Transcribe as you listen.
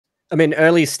I mean,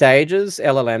 early stages,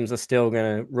 LLMs are still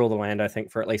going to rule the land, I think,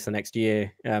 for at least the next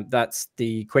year. That's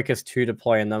the quickest to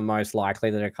deploy and the most likely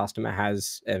that a customer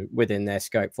has within their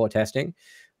scope for testing.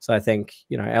 So I think,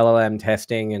 LLM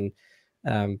testing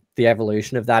and the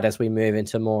evolution of that as we move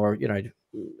into more,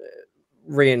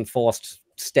 reinforced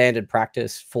standard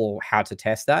practice for how to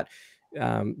test that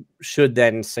should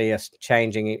then see us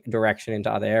changing direction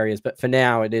into other areas. But for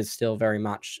now, it is still very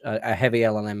much a heavy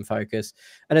LLM focus.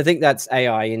 And I think that's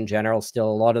AI in general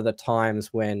still. A lot of the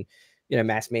times when,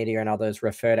 mass media and others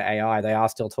refer to AI, they are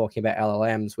still talking about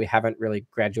LLMs. We haven't really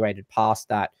graduated past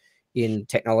that in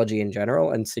technology in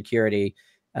general, and security,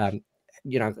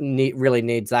 really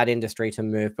needs that industry to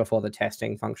move before the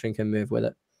testing function can move with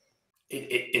it.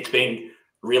 It's been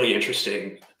really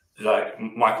interesting. Like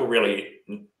Michael really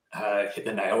hit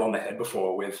the nail on the head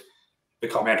before with the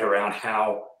comment around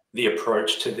how the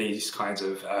approach to these kinds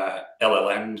of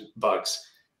LLM bugs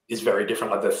is very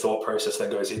different, like the thought process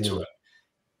that goes into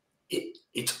it.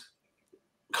 It's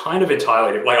kind of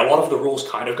entirely, like a lot of the rules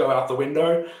kind of go out the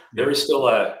window. There is still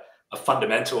a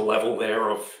fundamental level there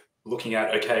of looking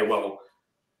at, okay, well,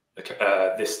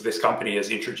 this company has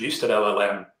introduced an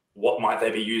LLM. What might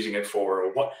they be using it for,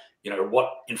 or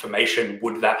what information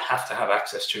would that have to have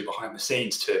access to behind the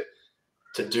scenes to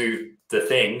do the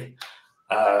thing?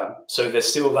 So there's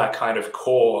still that kind of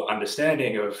core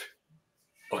understanding of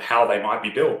how they might be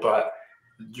built, but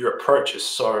your approach is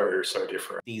so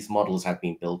different. These models have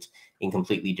been built in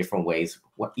completely different ways,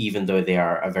 even though they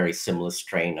are a very similar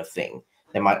strain of thing.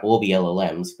 They might all be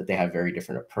LLMs, but they have very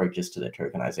different approaches to their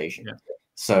tokenization. Yeah.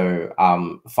 So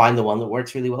find the one that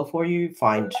works really well for you.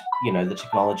 Find the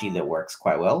technology that works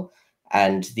quite well.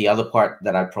 And the other part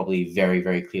that I'd probably very,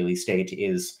 very clearly state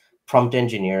is prompt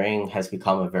engineering has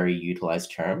become a very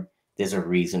utilized term. There's a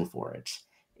reason for it.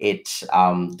 It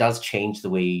does change the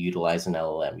way you utilize an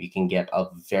LLM. You can get a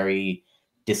very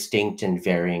distinct and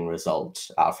varying result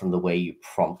from the way you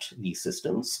prompt these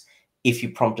systems. If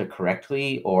you prompt it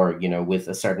correctly, or with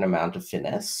a certain amount of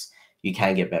finesse, you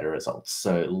can get better results.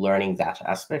 So learning that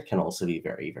aspect can also be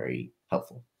very, very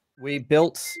helpful. We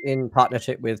built in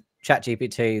partnership with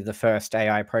ChatGPT the first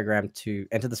AI program to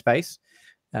enter the space,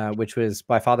 which was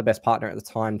by far the best partner at the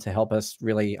time to help us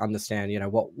really understand,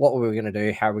 what were we going to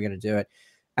do, how are we going to do it,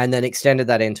 and then extended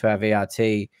that into our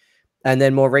VRT. And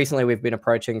then more recently, we've been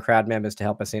approaching crowd members to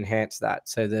help us enhance that.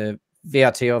 So the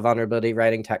VRT, or vulnerability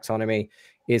rating taxonomy,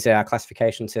 is our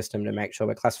classification system to make sure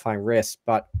we're classifying risks,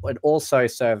 but it also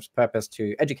serves purpose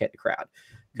to educate the crowd,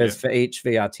 because for each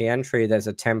VRT entry, there's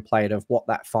a template of what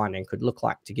that finding could look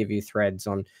like to give you threads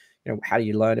on, how do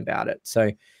you learn about it. So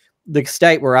the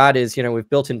state we're at is, we've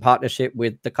built in partnership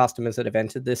with the customers that have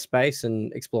entered this space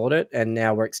and explored it. And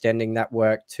now we're extending that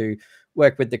work to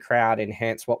work with the crowd,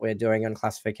 enhance what we're doing on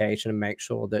classification, and make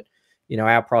sure that,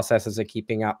 our processes are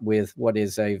keeping up with what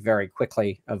is a very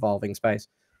quickly evolving space.